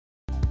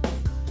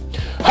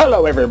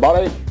Hello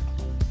everybody,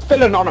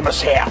 Phil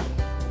Anonymous here.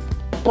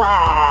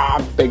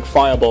 Big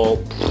fireball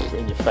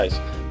in your face.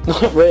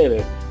 Not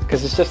really,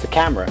 because it's just a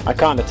camera. I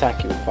can't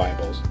attack you with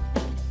fireballs.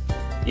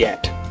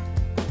 Yet.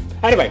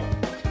 Anyway,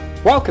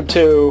 welcome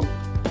to...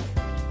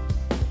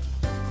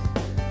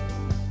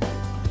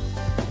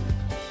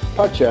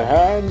 Put your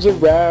hands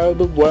around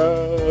the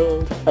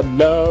world and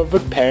love a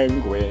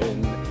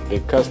penguin,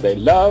 because they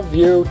love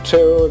you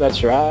too,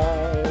 that's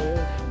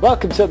right.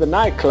 Welcome to the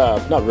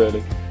nightclub. Not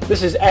really.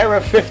 This is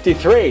error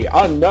 53,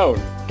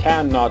 unknown,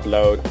 cannot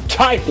load,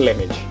 title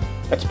image.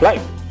 Let's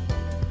play.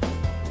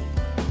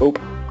 Oop.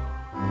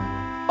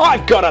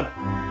 I've got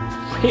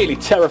a really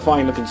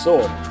terrifying looking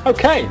sword.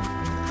 Okay.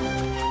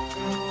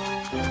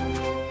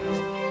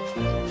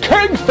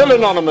 King Phil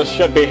Anonymous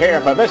should be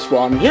here for this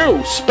one.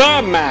 You,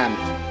 Sperm Man.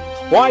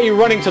 Why are you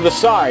running to the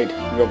side?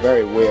 You're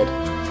very weird.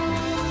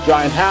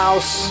 Giant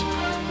house.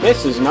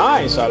 This is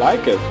nice, I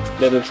like it.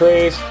 Little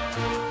trees.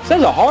 It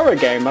says a horror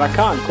game, but I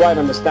can't quite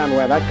understand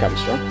where that comes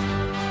from.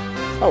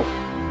 Oh.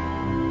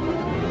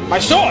 My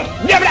sword!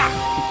 Nibla!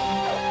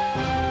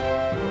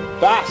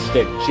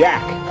 Bastard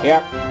Jack.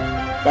 Yep.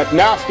 That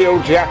nasty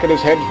old Jack and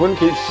his henchmen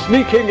keep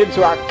sneaking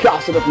into our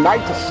castle at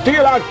night to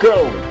steal our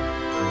gold.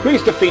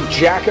 Please defeat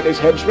Jack and his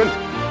henchmen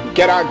and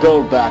get our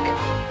gold back.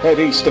 Head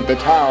east of the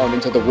town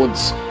into the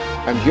woods,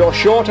 and you're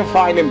sure to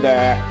find him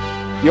there.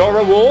 Your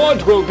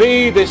reward will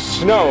be this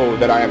snow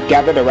that I have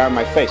gathered around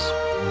my face.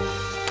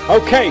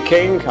 Okay,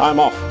 King, I'm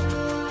off.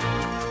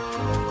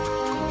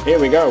 Here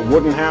we go,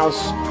 wooden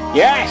house.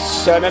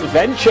 Yes, an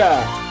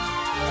adventure!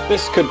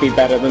 This could be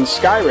better than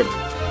Skyrim.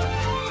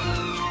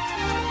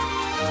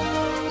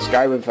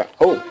 Skyrim for...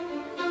 Oh!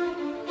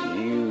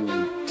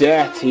 You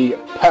dirty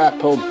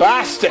purple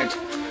bastard!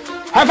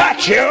 Have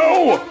at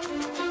you!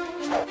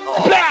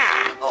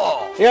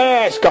 Blah!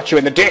 Yes, got you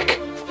in the dick!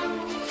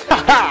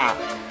 Ha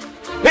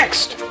ha!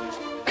 Next!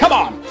 Come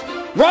on!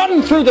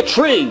 Run through the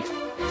tree!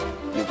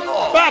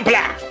 Blah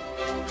blah!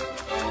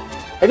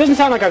 It doesn't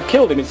sound like I've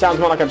killed him, it sounds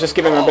more like I've just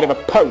given him a bit of a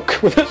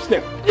poke with a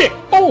snip. Yeah!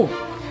 Oh!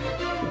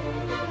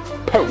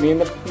 Poke me in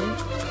the...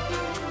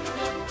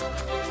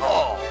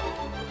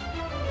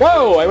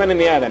 Whoa! I went in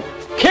the air then.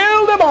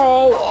 Kill them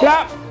all!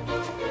 Blah!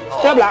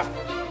 Blah blah!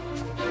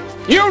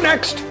 You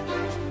next!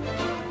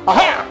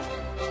 Aha!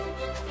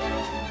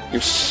 You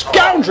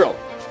scoundrel!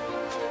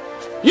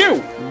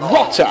 You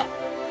rotter!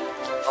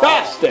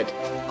 Bastard!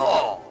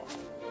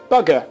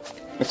 Bugger!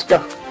 Let's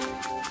go.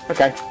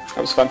 Okay, that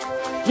was fun.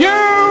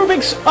 You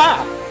big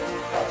ah!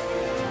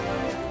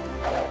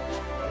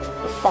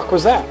 The fuck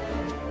was that?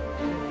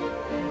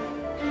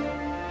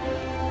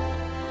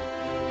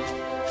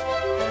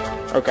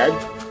 Okay.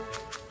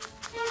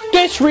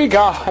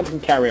 Disregard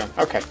and carry on.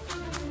 Okay.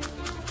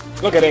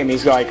 Look at him,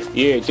 he's like,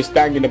 yeah, just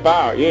banging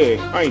about,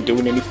 yeah, I ain't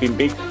doing anything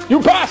big. You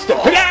bastard!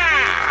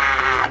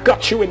 Ah!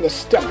 Got you in the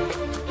stomach.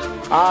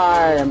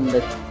 I am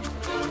the...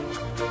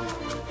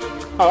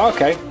 Oh,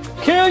 okay.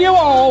 Kill you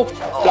all!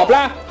 Blah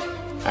blah!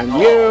 And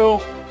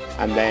you,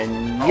 and then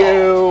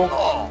you,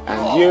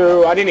 and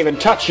you. I didn't even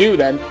touch you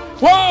then.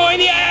 Whoa, in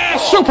the air!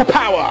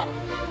 Superpower!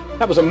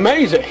 That was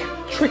amazing!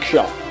 Trick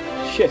shot.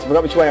 Shit, I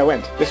forgot which way I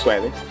went. This way,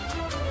 I think.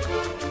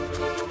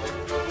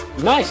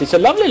 Nice, it's a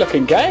lovely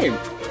looking game.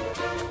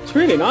 It's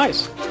really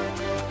nice.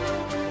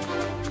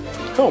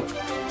 Cool.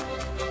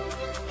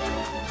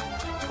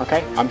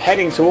 Okay, I'm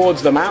heading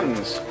towards the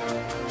mountains.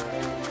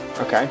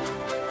 Okay.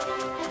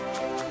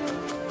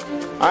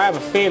 I have a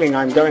feeling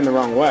I'm going the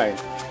wrong way.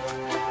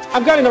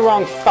 I'm going the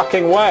wrong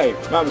fucking way.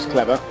 That was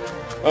clever.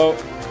 Oh,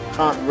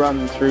 can't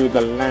run through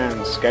the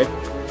landscape.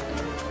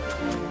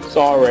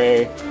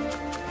 Sorry.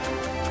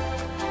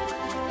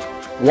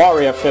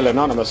 Warrior Phil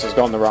Anonymous has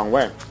gone the wrong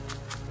way.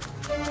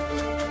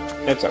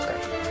 It's okay.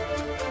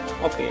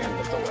 Not the end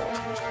of the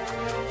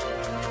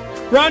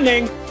world.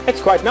 Running!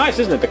 It's quite nice,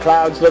 isn't it? The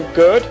clouds look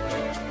good.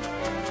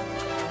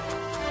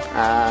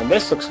 And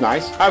this looks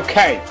nice.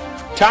 Okay,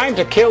 time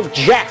to kill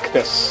Jack,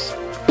 this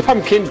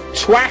pumpkin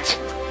twat.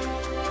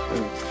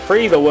 And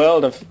free the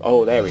world of...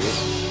 Oh, there he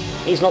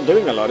is. He's not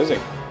doing a lot, is he?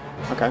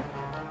 Okay.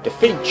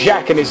 Defeat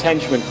Jack and his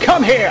henchmen.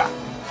 Come here!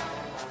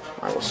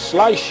 I will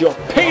slice your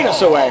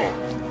penis away.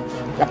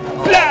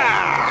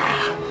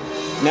 Blah!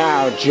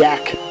 Now,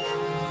 Jack.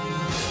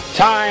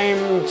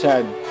 Time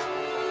to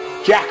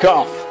jack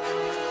off.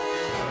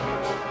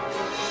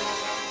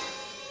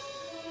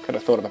 Could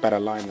have thought of a better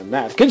line than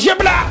that.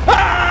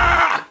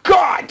 Ah!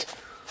 God!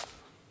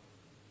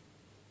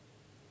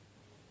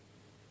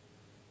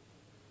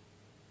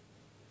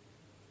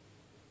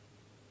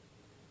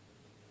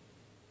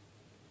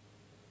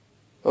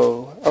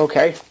 Oh,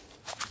 okay.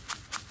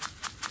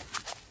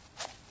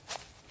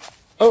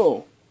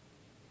 Oh.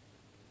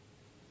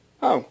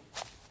 Oh.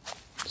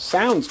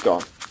 Sound's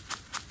gone.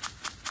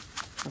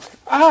 Okay.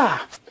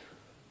 Ah!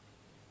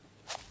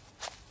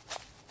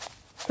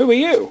 Who are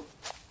you?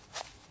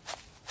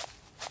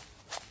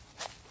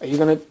 Are you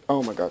gonna...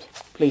 Oh my god.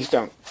 Please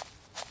don't.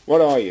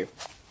 What are you?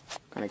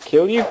 Can I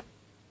kill you?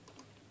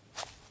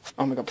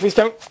 Oh my god, please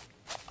don't.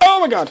 Oh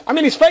my god, I'm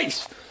in his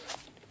face!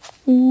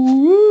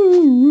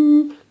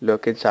 Ooh,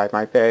 Look inside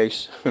my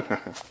face.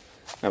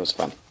 That was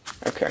fun.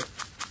 Okay.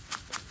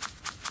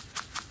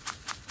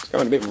 It's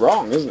going a bit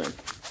wrong, isn't it?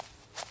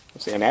 I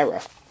see an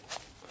error.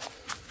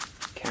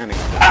 Canning.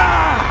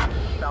 Ah!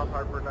 South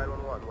Hartford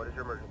 911, what is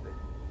your emergency?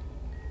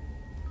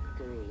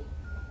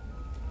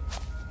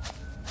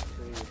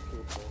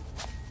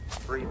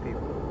 Three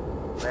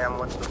people. Ma'am,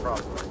 what's the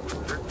problem?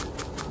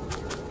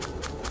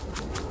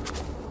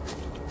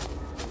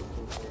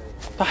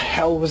 The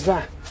hell was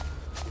that?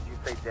 Did you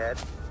say dead?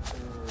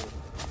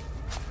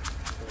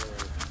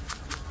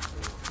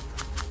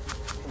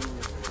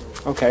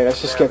 Okay,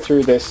 let's just get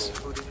through this.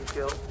 Who did you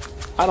kill?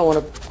 I don't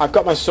want to... I've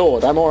got my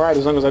sword. I'm alright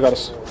as long as I got a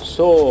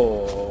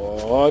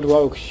sword.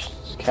 Whoa,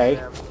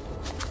 okay.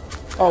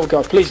 Oh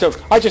god, please don't.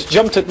 I just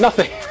jumped at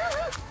nothing.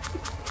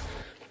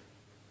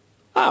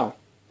 Ow.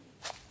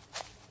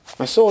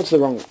 My sword's the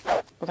wrong...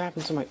 What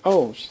happened to my...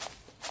 Oh.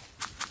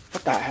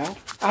 What the hell?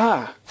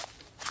 Ah.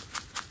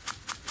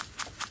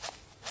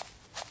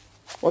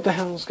 What the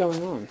hell's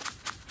going on?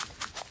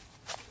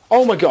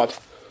 Oh my god.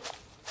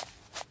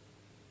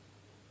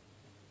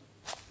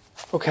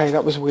 Okay,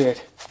 that was weird.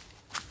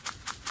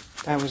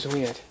 That was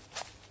weird.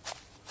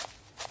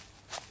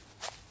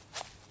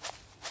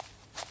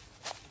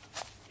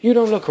 You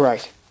don't look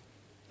right.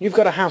 You've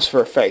got a house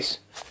for a face.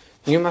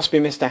 You must be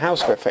Mr.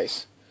 House for a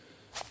face.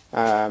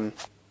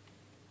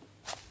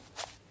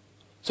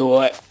 So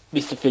what,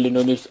 Mr.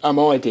 Philononis, I'm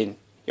hiding.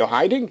 You're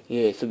hiding?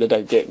 Yeah, so they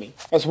don't get me.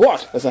 As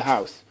what? As a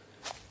house.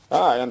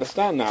 Ah, I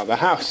understand now. The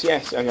house,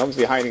 yes. And you're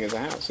obviously hiding as a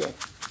house, yeah.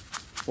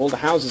 All the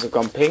houses have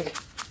gone pink.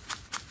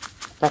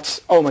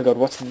 That's... Oh my god,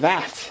 what's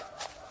that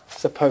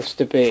supposed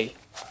to be?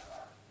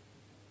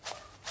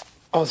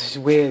 Oh, this is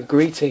weird.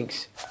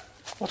 Greetings.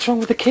 What's wrong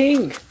with the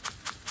king?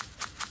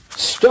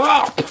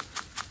 Stop!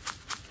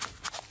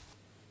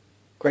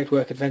 Great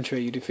work, adventurer.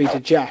 You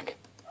defeated Jack.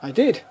 I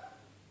did.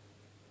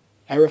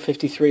 Error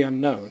 53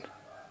 unknown.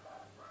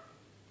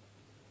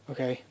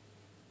 Okay.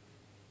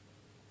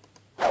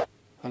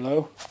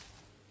 Hello?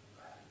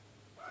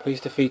 Please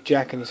defeat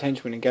Jack and his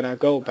henchmen and get our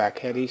gold back.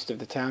 Head east of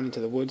the town into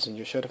the woods and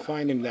you're sure to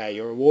find him there.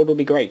 Your reward will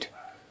be great.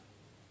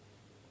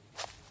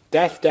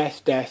 Death,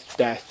 death, death,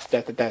 death,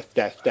 death, death,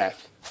 death,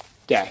 death,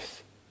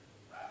 death.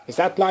 Is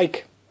that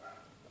like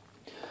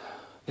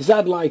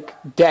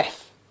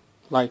death?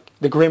 Like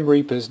the Grim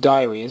Reaper's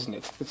diary, isn't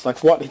it? It's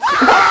like what? It's...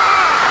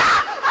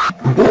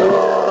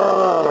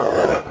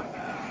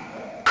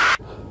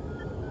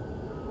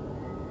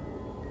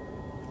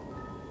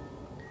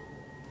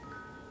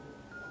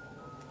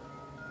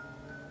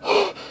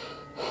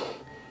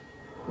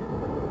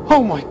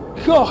 Oh my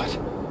god!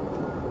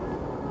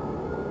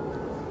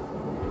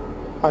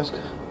 I was...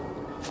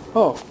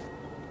 Oh.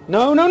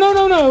 No, no, no,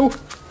 no, no!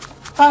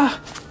 Ah!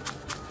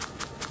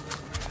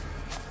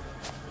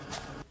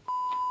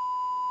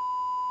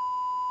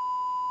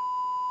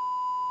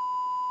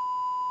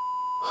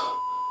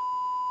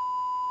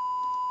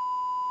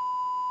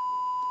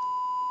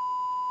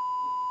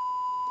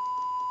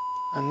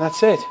 And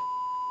that's it.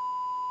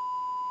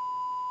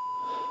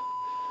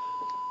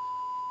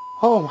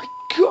 Oh my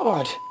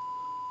god!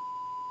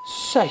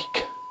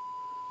 Sake.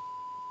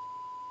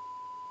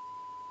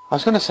 I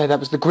was going to say that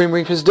was the Grim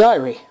Reaper's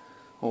diary.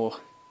 Or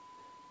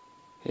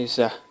his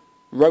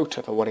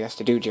rota for what he has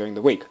to do during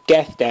the week.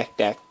 Death, death,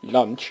 death,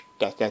 lunch,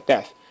 death, death,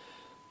 death.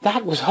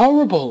 That was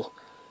horrible.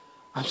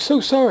 I'm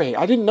so sorry.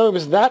 I didn't know it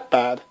was that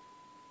bad.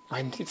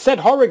 It said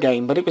horror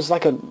game, but it was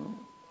like a...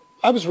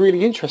 That was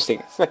really interesting.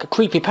 It's like a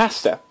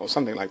creepypasta or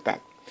something like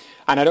that.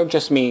 And I don't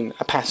just mean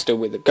a pasta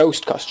with a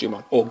ghost costume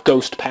on, or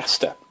ghost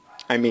pasta.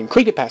 I mean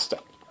creepypasta.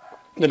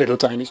 The little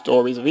tiny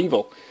stories of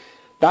evil.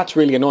 That's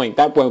really annoying.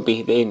 That won't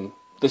be in...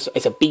 This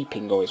is a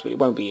beeping noise, but it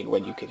won't be in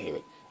when you can hear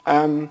it.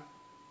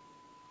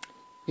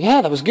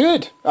 Yeah, that was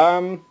good.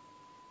 Thank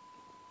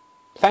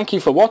you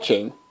for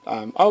watching.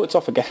 Oh, it's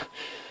off again.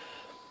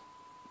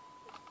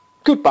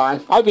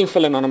 Goodbye. I've been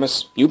Phil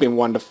Anonymous. You've been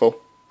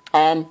wonderful.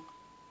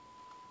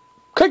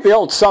 Click the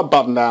old sub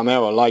button down there,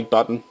 or like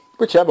button.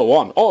 Whichever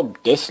one. Or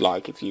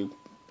dislike if you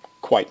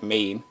quite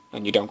mean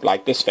and you don't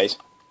like this face.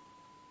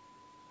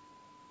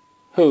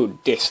 Who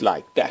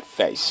disliked that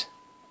face?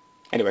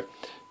 Anyway,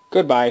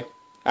 goodbye.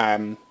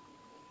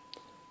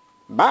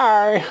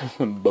 Bye.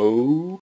 Boo.